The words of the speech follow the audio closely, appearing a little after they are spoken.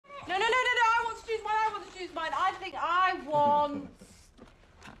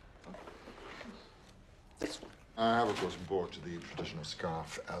I have, of course, brought the traditional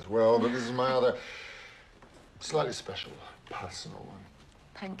scarf as well, but this is my other slightly special, personal one.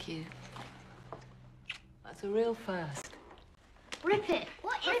 Thank you. That's a real first. Rip it.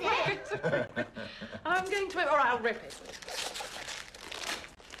 What is it? I'm going to... All right, I'll rip it.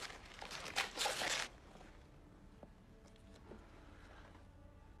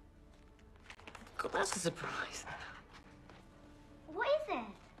 God, that's a surprise. What is it?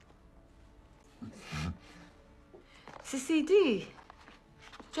 It's a CD.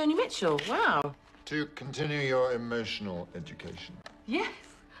 Joni Mitchell, wow. To continue your emotional education. Yes.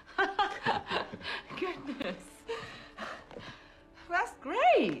 Goodness. That's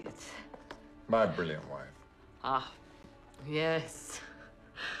great. My brilliant wife. Ah, yes.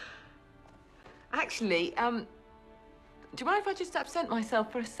 Actually, do you mind if I just absent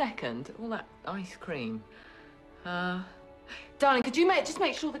myself for a second? All that ice cream. Darling, could you just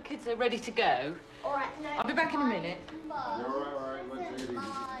make sure the kids are ready to go? All right, no. I'll be back in a minute. All right, let's take it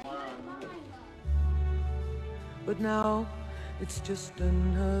easy. But now it's just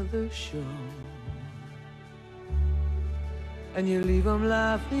another show, and you leave them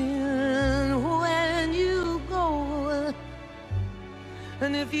laughing when you go.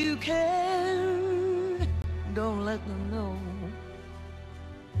 And if you care, don't let them know.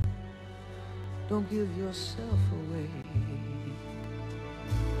 Don't give yourself away.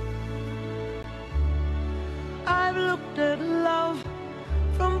 I've looked at love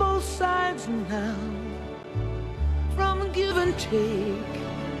from both sides now, from give and take,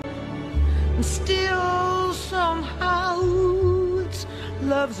 and still somehow it's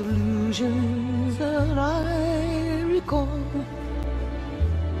love's illusions that I recall.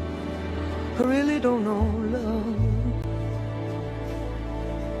 I really don't know love.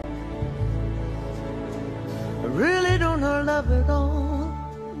 I really don't know love at all.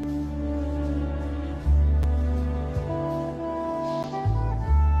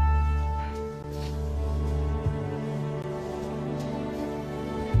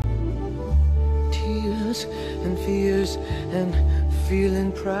 Tears and fears and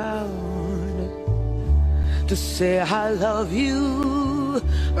feeling proud to say I love you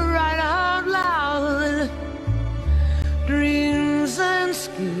right out loud. Dreams and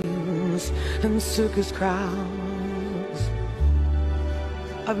schemes and circus crowds,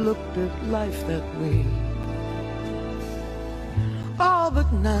 I've looked at life that way. Oh,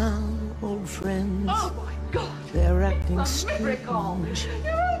 but now, old friends, Oh, my God. they're acting strange.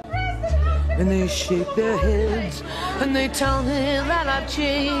 And they shake their heads and they tell me that I've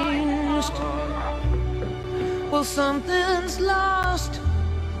changed. Well, something's lost,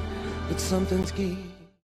 but something's gained.